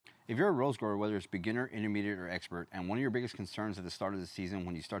If you're a rose grower, whether it's beginner, intermediate, or expert, and one of your biggest concerns at the start of the season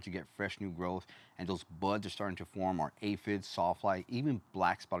when you start to get fresh new growth and those buds are starting to form are aphids, sawfly, even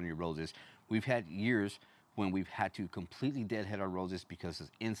black spot on your roses. We've had years when we've had to completely deadhead our roses because the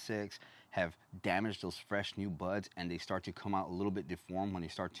insects have damaged those fresh new buds and they start to come out a little bit deformed when they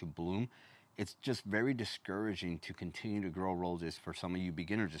start to bloom. It's just very discouraging to continue to grow roses for some of you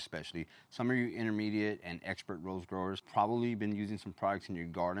beginners especially. Some of you intermediate and expert rose growers probably been using some products in your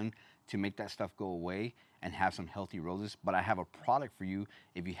garden to make that stuff go away and have some healthy roses. But I have a product for you.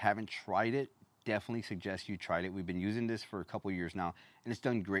 If you haven't tried it, definitely suggest you try it. We've been using this for a couple years now and it's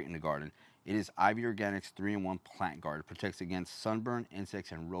done great in the garden. It is Ivy Organics 3-in-1 Plant Guard. It protects against sunburn,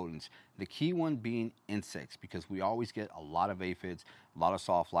 insects, and rodents. The key one being insects, because we always get a lot of aphids, a lot of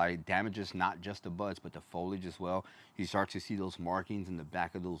sawfly, damages not just the buds, but the foliage as well. You start to see those markings in the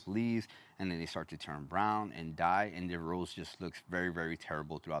back of those leaves, and then they start to turn brown and die, and the rose just looks very, very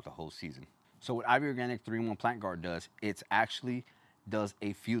terrible throughout the whole season. So what Ivy Organic 3-in-1 Plant Guard does, it's actually does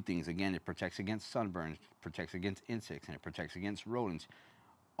a few things. Again, it protects against sunburn, protects against insects, and it protects against rodents.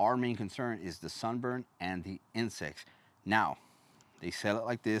 Our main concern is the sunburn and the insects. Now, they sell it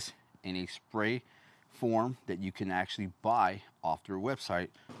like this in a spray form that you can actually buy off their website,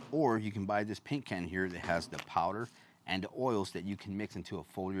 or you can buy this paint can here that has the powder and the oils that you can mix into a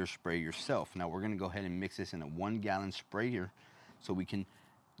foliar spray yourself. Now, we're gonna go ahead and mix this in a 1-gallon sprayer so we can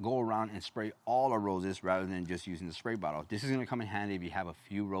go around and spray all our roses rather than just using the spray bottle. This is gonna come in handy if you have a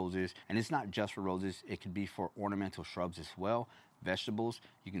few roses, and it's not just for roses, it could be for ornamental shrubs as well. Vegetables,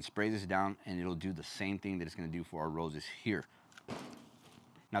 you can spray this down and it'll do the same thing that it's going to do for our roses here.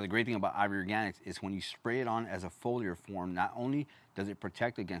 Now the great thing about Ivy Organics is when you spray it on as a foliar form, not only does it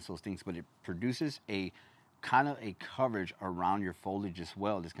protect against those things, but it produces a kind of a coverage around your foliage as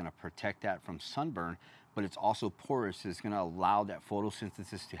well that's going to protect that from sunburn, but it's also porous, so it's going to allow that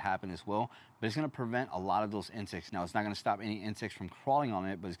photosynthesis to happen as well, but it's going to prevent a lot of those insects. Now, it's not going to stop any insects from crawling on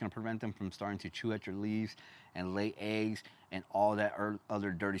it, but it's going to prevent them from starting to chew at your leaves and lay eggs and all that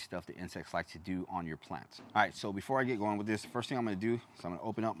other dirty stuff that insects like to do on your plants. All right, so before I get going with this, the first thing I'm going to do is I'm going to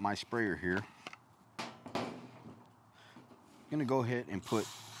open up my sprayer here. I'm going to go ahead and put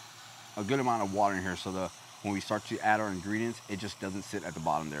a good amount of water in here so when we start to add our ingredients, it just doesn't sit at the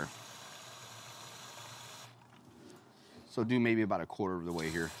bottom there. So do maybe about 1/4 of the way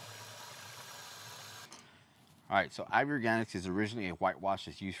here. All right, so Ivy Organics is originally a whitewash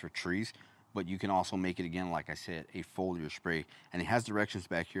that's used for trees, but you can also make it, again, like I said, a foliar spray. And it has directions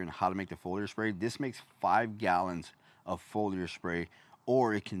back here on how to make the foliar spray. This makes 5 gallons of foliar spray,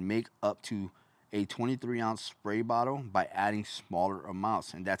 or it can make up to a 23-ounce spray bottle by adding smaller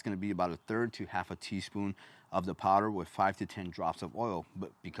amounts. And that's gonna be about 1/3 to 1/2 teaspoon of the powder with 5 to 10 drops of oil.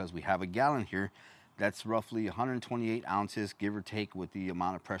 But because we have a gallon here, that's roughly 128 ounces, give or take, with the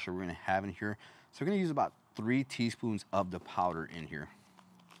amount of pressure we're gonna have in here. So we're gonna use about 3 teaspoons of the powder in here.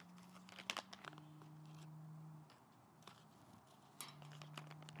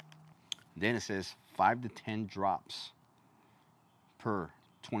 Then it says 5 to 10 drops per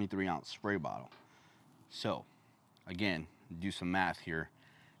 23-ounce spray bottle. So again, do some math here.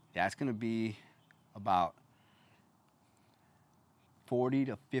 That's gonna be about 40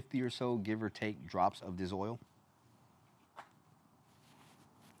 to 50 or so, give or take, drops of this oil.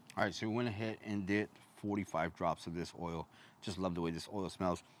 All right, so we went ahead and did 45 drops of this oil. Just love the way this oil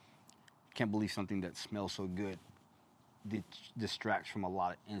smells. Can't believe something that smells so good distracts from a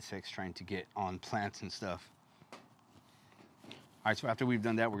lot of insects trying to get on plants and stuff. All right, so after we've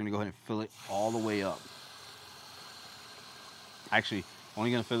done that, we're gonna go ahead and fill it all the way up. Actually,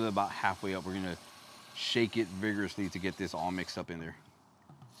 only gonna fill it about halfway up. We're gonna shake it vigorously to get this all mixed up in there.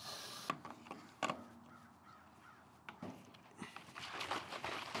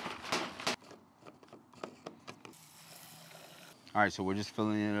 All right, so we're just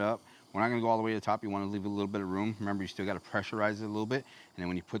filling it up. We're not gonna go all the way to the top. You wanna leave a little bit of room. Remember, you still gotta pressurize it a little bit. And then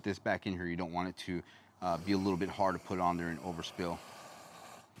when you put this back in here, you don't want it to be a little bit hard to put on there and overspill.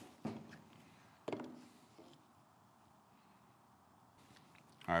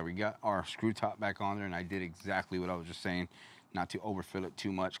 All right, we got our screw top back on there, and I did exactly what I was just saying, not to overfill it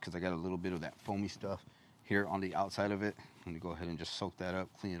too much because I got a little bit of that foamy stuff here on the outside of it. I'm gonna go ahead and just soak that up,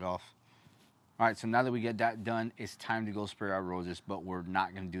 clean it off. All right, so now that we get that done, it's time to go spray our roses, but we're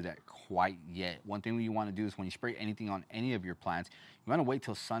not gonna do that quite yet. One thing you wanna do is when you spray anything on any of your plants, you wanna wait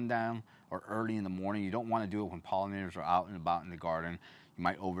till sundown or early in the morning. You don't wanna do it when pollinators are out and about in the garden. You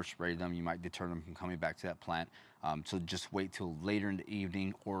might overspray them, you might deter them from coming back to that plant. So just wait till later in the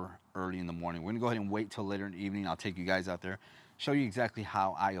evening or early in the morning. We're gonna go ahead and wait till later in the evening. I'll take you guys out there, show you exactly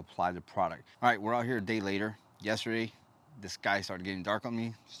how I apply the product. All right, we're out here a day later. Yesterday, the sky started getting dark on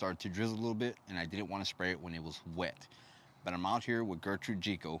me, started to drizzle a little bit, and I didn't want to spray it when it was wet. But I'm out here with Gertrude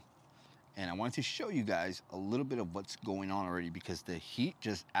Gico, and I wanted to show you guys a little bit of what's going on already, because the heat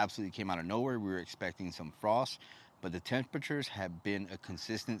just absolutely came out of nowhere. We were expecting some frost, but the temperatures have been a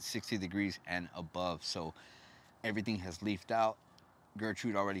consistent 60 degrees and above. So everything has leafed out.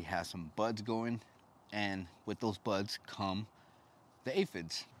 Gertrude already has some buds going, and with those buds come the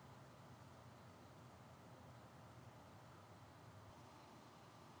aphids.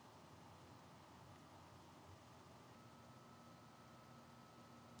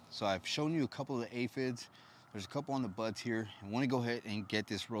 So I've shown you a couple of the aphids. There's a couple on the buds here. I want to go ahead and get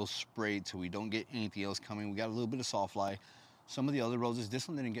this rose sprayed so we don't get anything else coming. We got a little bit of sawfly. Some of the other roses, this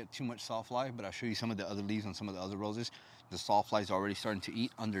one didn't get too much sawfly, but I'll show you some of the other leaves on some of the other roses. The sawfly is already starting to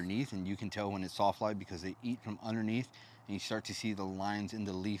eat underneath, and you can tell when it's sawfly because they eat from underneath, and you start to see the lines in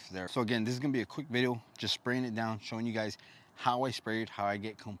the leaf there. So again, this is gonna be a quick video, just spraying it down, showing you guys how I spray it, how I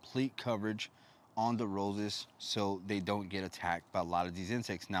get complete coverage on the roses so they don't get attacked by a lot of these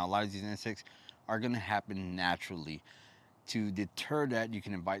insects. Now, a lot of these insects are going to happen naturally. To deter that, you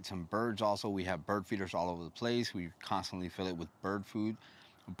can invite some birds also. We have bird feeders all over the place. We constantly fill it with bird food,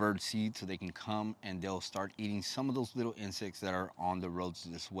 bird seed, so they can come and they'll start eating some of those little insects that are on the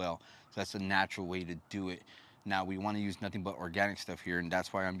roses as well. So that's a natural way to do it. Now, we want to use nothing but organic stuff here, and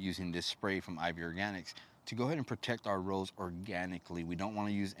that's why I'm using this spray from Ivy Organics to go ahead and protect our rose organically. We don't want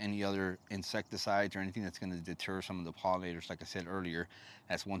to use any other insecticides or anything that's going to deter some of the pollinators. Like I said earlier,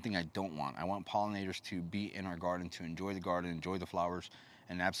 that's one thing I don't want. I want pollinators to be in our garden, to enjoy the garden, enjoy the flowers,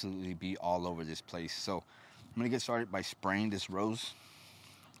 and absolutely be all over this place. So I'm going to get started by spraying this rose.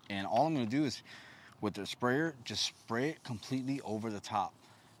 And all I'm going to do is, with the sprayer, just spray it completely over the top.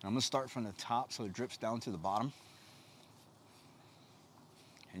 And I'm going to start from the top so it drips down to the bottom.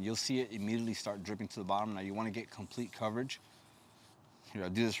 And you'll see it immediately start dripping to the bottom. Now you want to get complete coverage. Here, I'll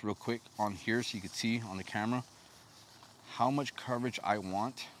do this real quick on here so you can see on the camera how much coverage I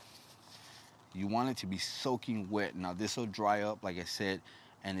want. You want it to be soaking wet. Now this will dry up, like I said,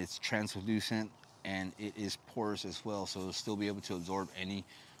 and it's translucent and it is porous as well. So it'll still be able to absorb any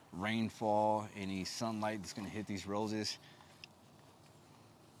rainfall, any sunlight that's going to hit these roses.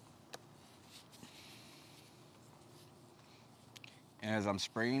 And as I'm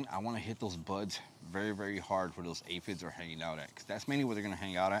spraying, I want to hit those buds very, very hard where those aphids are hanging out at, because that's mainly where they're going to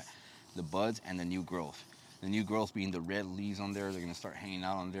hang out at, the buds and the new growth. The new growth being the red leaves on there, they're going to start hanging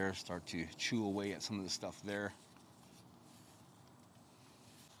out on there, start to chew away at some of the stuff there.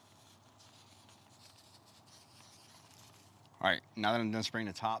 All right, now that I'm done spraying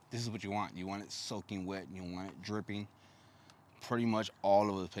the top, this is what you want. You want it soaking wet, you want it dripping pretty much all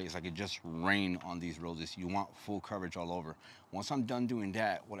over the place, like it just rained on these roses. You want full coverage all over. Once I'm done doing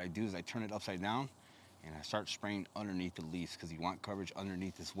that, what I do is I turn it upside down and I start spraying underneath the leaves, because you want coverage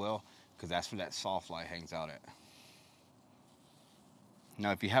underneath as well, because that's where that sawfly hangs out at.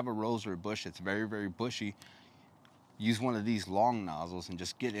 Now, if you have a rose or a bush that's very, very bushy, use one of these long nozzles and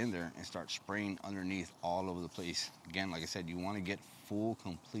just get in there and start spraying underneath all over the place. Again, like I said, you want to get full,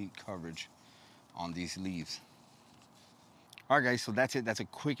 complete coverage on these leaves. All right, guys, so that's it. That's a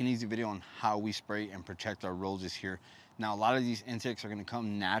quick and easy video on how we spray and protect our roses here. Now, a lot of these insects are going to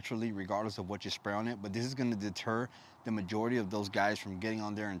come naturally regardless of what you spray on it, but this is going to deter the majority of those guys from getting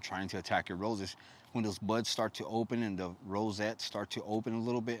on there and trying to attack your roses. When those buds start to open and the rosettes start to open a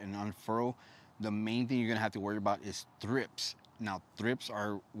little bit and unfurl, the main thing you're going to have to worry about is thrips. Now, thrips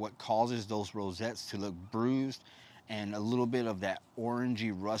are what causes those rosettes to look bruised and a little bit of that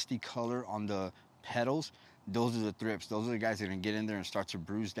orangey, rusty color on the petals. Those are the thrips. Those are the guys that are going to get in there and start to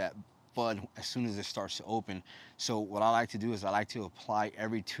bruise that bud as soon as it starts to open. So what I like to do is I like to apply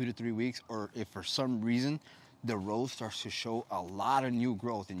every 2 to 3 weeks, or if for some reason the rose starts to show a lot of new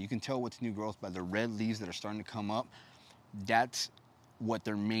growth, and you can tell what's new growth by the red leaves that are starting to come up, that's what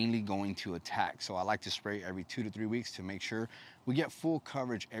they're mainly going to attack. So I like to spray every 2 to 3 weeks to make sure we get full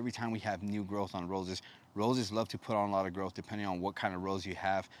coverage every time we have new growth on roses. Roses love to put on a lot of growth depending on what kind of rose you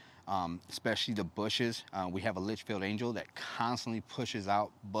have. Especially the bushes. We have a Litchfield Angel that constantly pushes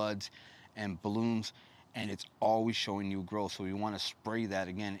out buds and blooms, and it's always showing new growth. So we want to spray that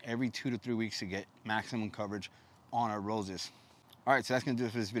again every 2 to 3 weeks to get maximum coverage on our roses. All right, so that's gonna do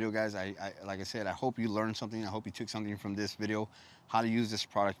it for this video, guys. Like I said, I hope you learned something. I hope you took something from this video, how to use this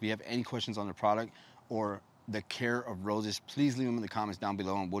product. If you have any questions on the product or the care of roses, please leave them in the comments down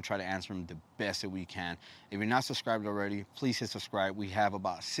below and we'll try to answer them the best that we can. If you're not subscribed already, please hit subscribe. We have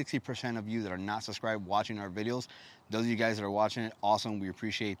about 60% of you that are not subscribed watching our videos. Those of you guys that are watching it, awesome, we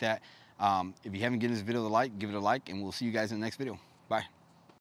appreciate that. If you haven't given this video a like, give it a like, and we'll see you guys in the next video. Bye.